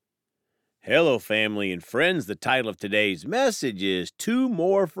Hello, family and friends. The title of today's message is Two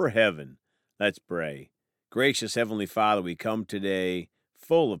More for Heaven. Let's pray. Gracious Heavenly Father, we come today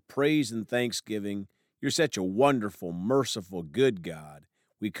full of praise and thanksgiving. You're such a wonderful, merciful, good God.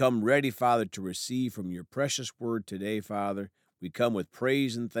 We come ready, Father, to receive from your precious word today, Father. We come with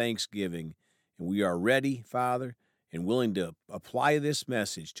praise and thanksgiving, and we are ready, Father, and willing to apply this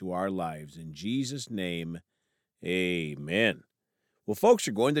message to our lives. In Jesus' name, amen. Well, folks,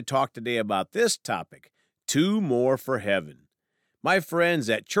 are going to talk today about this topic, two more for heaven. My friends,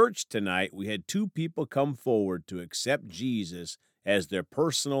 at church tonight, we had two people come forward to accept Jesus as their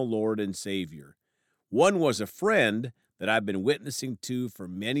personal Lord and Savior. One was a friend that I've been witnessing to for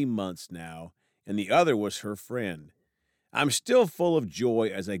many months now, and the other was her friend. I'm still full of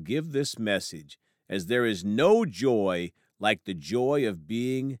joy as I give this message, as there is no joy like the joy of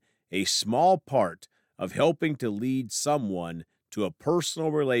being a small part of helping to lead someone to a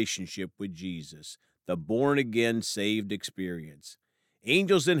personal relationship with Jesus, the born-again saved experience.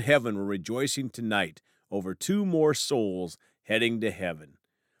 Angels in heaven were rejoicing tonight over two more souls heading to heaven.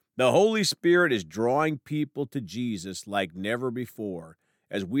 The Holy Spirit is drawing people to Jesus like never before,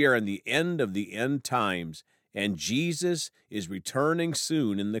 as we are in the end of the end times, and Jesus is returning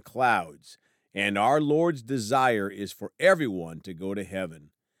soon in the clouds, and our Lord's desire is for everyone to go to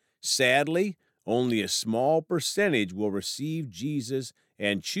heaven. Sadly, only a small percentage will receive Jesus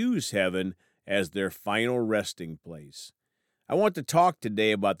and choose heaven as their final resting place. I want to talk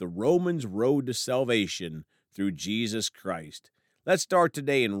today about the Romans road to salvation through Jesus Christ. Let's start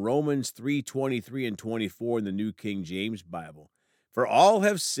today in Romans 3:23 and 24 in the New King James Bible. For all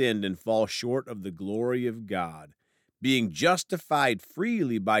have sinned and fall short of the glory of God, being justified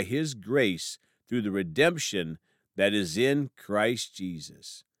freely by his grace through the redemption that is in Christ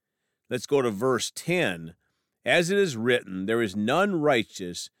Jesus. Let's go to verse 10. As it is written, there is none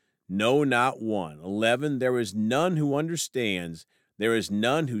righteous, no, not one. 11, there is none who understands, there is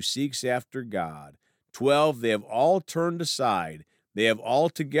none who seeks after God. 12, they have all turned aside, they have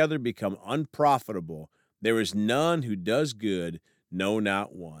altogether become unprofitable. There is none who does good, no,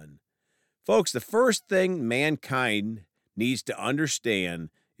 not one. Folks, the first thing mankind needs to understand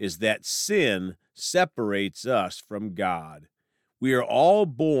is that sin separates us from God. We are all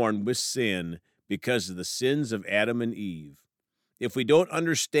born with sin because of the sins of Adam and Eve. If we don't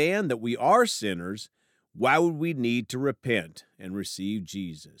understand that we are sinners, why would we need to repent and receive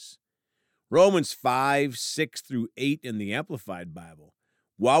Jesus? Romans 5:6-8 in the Amplified Bible.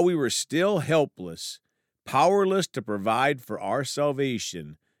 While we were still helpless, powerless to provide for our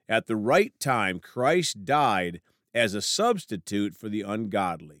salvation, at the right time Christ died as a substitute for the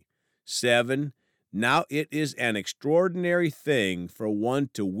ungodly. 7, now it is an extraordinary thing for one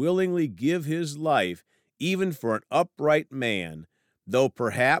to willingly give his life even for an upright man, though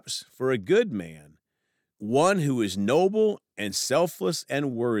perhaps for a good man, one who is noble and selfless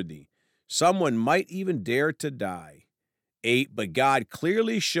and worthy. Someone might even dare to die. 8, but God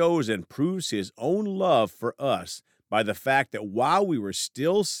clearly shows and proves his own love for us by the fact that while we were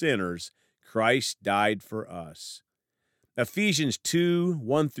still sinners, Christ died for us. Ephesians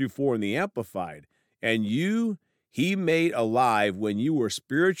 2:1-4 in the Amplified. And you he made alive when you were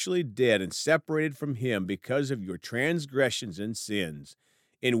spiritually dead and separated from him because of your transgressions and sins,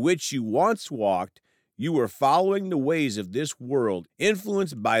 in which you once walked. You were following the ways of this world,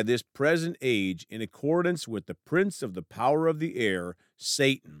 influenced by this present age, in accordance with the prince of the power of the air,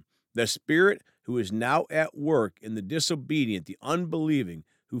 Satan, the spirit who is now at work in the disobedient, the unbelieving,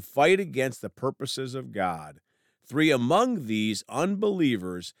 who fight against the purposes of God. 3, among these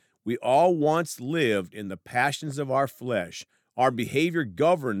unbelievers, we all once lived in the passions of our flesh, our behavior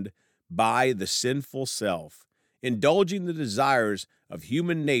governed by the sinful self, indulging the desires of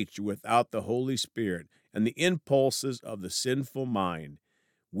human nature without the Holy Spirit and the impulses of the sinful mind.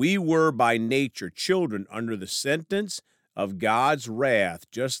 We were by nature children under the sentence of God's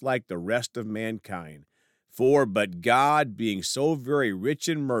wrath, just like the rest of mankind. But God, being so very rich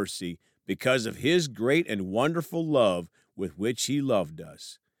in mercy, because of his great and wonderful love with which he loved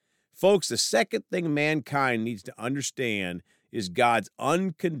us. Folks, the second thing mankind needs to understand is God's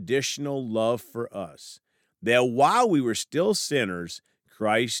unconditional love for us. That while we were still sinners,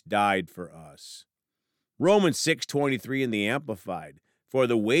 Christ died for us. Romans 6:23 in the Amplified. For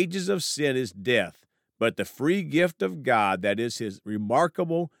the wages of sin is death, but the free gift of God, that is his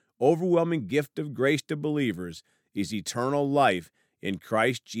remarkable, overwhelming gift of grace to believers, is eternal life in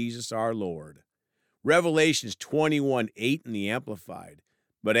Christ Jesus our Lord. Revelations 21:8 in the Amplified.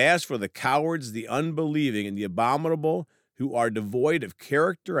 But as for the cowards, the unbelieving, and the abominable, who are devoid of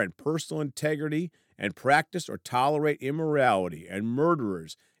character and personal integrity, and practice or tolerate immorality, and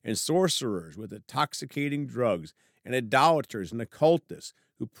murderers, and sorcerers with intoxicating drugs, and idolaters and occultists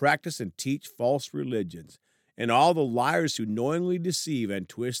who practice and teach false religions, and all the liars who knowingly deceive and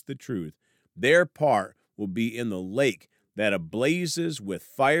twist the truth. Their part will be in the lake that ablazes with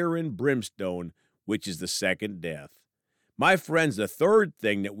fire and brimstone, which is the second death. My friends, the third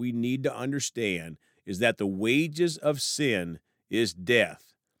thing that we need to understand is that the wages of sin is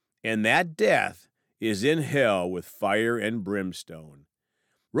death, and that death is in hell with fire and brimstone.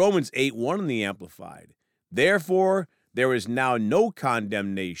 Romans 8:1 in the Amplified. Therefore, there is now no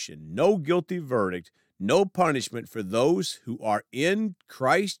condemnation, no guilty verdict, no punishment for those who are in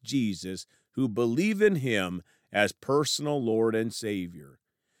Christ Jesus, who believe in him as personal Lord and Savior.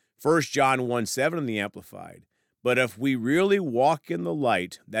 1 John 1:7 in the Amplified. But if we really walk in the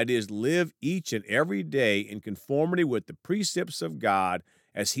light, that is, live each and every day in conformity with the precepts of God,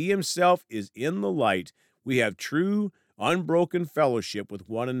 as he himself is in the light, we have true, unbroken fellowship with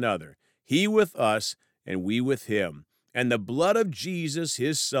one another, he with us and we with him. And the blood of Jesus,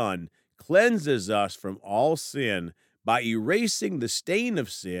 his Son, cleanses us from all sin by erasing the stain of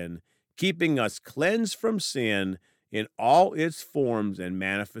sin, keeping us cleansed from sin in all its forms and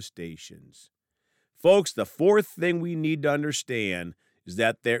manifestations. Folks, the fourth thing we need to understand is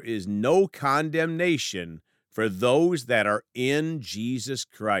that there is no condemnation for those that are in Jesus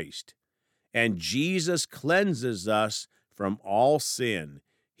Christ. And Jesus cleanses us from all sin.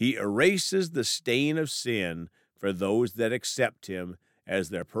 He erases the stain of sin for those that accept him as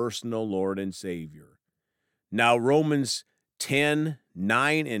their personal Lord and Savior. Now, Romans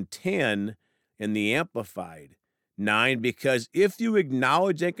 10:9 and 10 in the Amplified. 9, because if you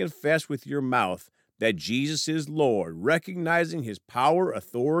acknowledge and confess with your mouth that Jesus is Lord, recognizing his power,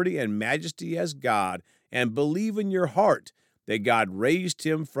 authority, and majesty as God, and believe in your heart that God raised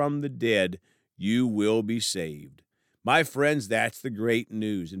him from the dead, you will be saved. My friends, that's the great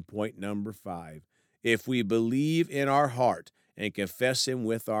news in point number 5. If we believe in our heart and confess him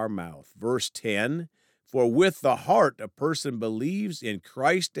with our mouth. Verse 10, for with the heart a person believes in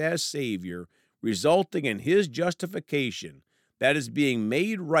Christ as Savior, resulting in his justification, that is, being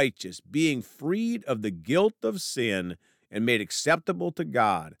made righteous, being freed of the guilt of sin, and made acceptable to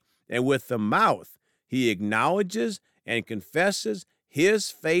God. And with the mouth he acknowledges and confesses his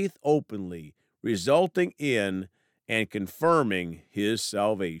faith openly, resulting in and confirming his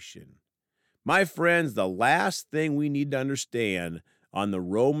salvation. My friends, the last thing we need to understand on the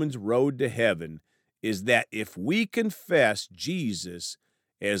Romans road to heaven is that if we confess Jesus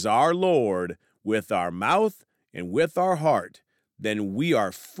as our Lord with our mouth and with our heart, then we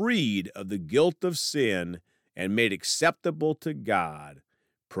are freed of the guilt of sin and made acceptable to God.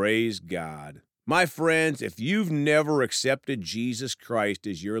 Praise God. My friends, if you've never accepted Jesus Christ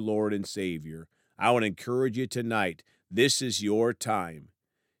as your Lord and Savior, I want to encourage you tonight. This is your time.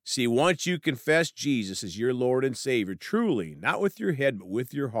 See, once you confess Jesus as your Lord and Savior, truly, not with your head, but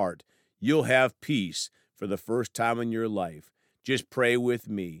with your heart, you'll have peace for the first time in your life. Just pray with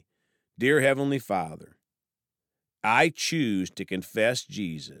me. Dear Heavenly Father, I choose to confess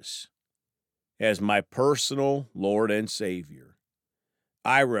Jesus as my personal Lord and Savior.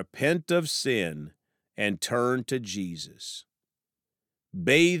 I repent of sin and turn to Jesus.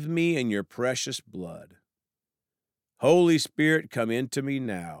 Bathe me in your precious blood. Holy Spirit, come into me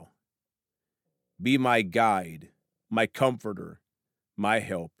now. Be my guide, my comforter, my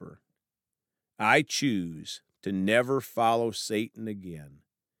helper. I choose to never follow Satan again.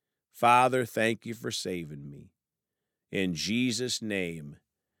 Father, thank you for saving me. In Jesus' name,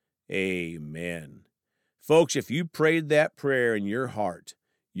 amen. Folks, if you prayed that prayer in your heart,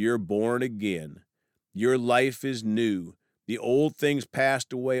 you're born again. Your life is new. The old things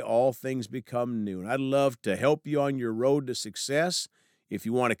passed away, all things become new. And I'd love to help you on your road to success. If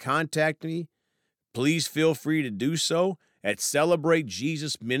you want to contact me, please feel free to do so at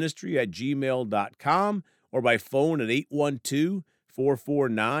celebratejesusministry@gmail.com or by phone at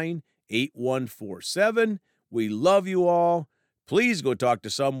 812-449-8147. We love you all. Please go talk to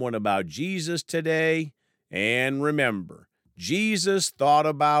someone about Jesus today. And remember, Jesus thought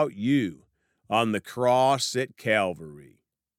about you on the cross at Calvary.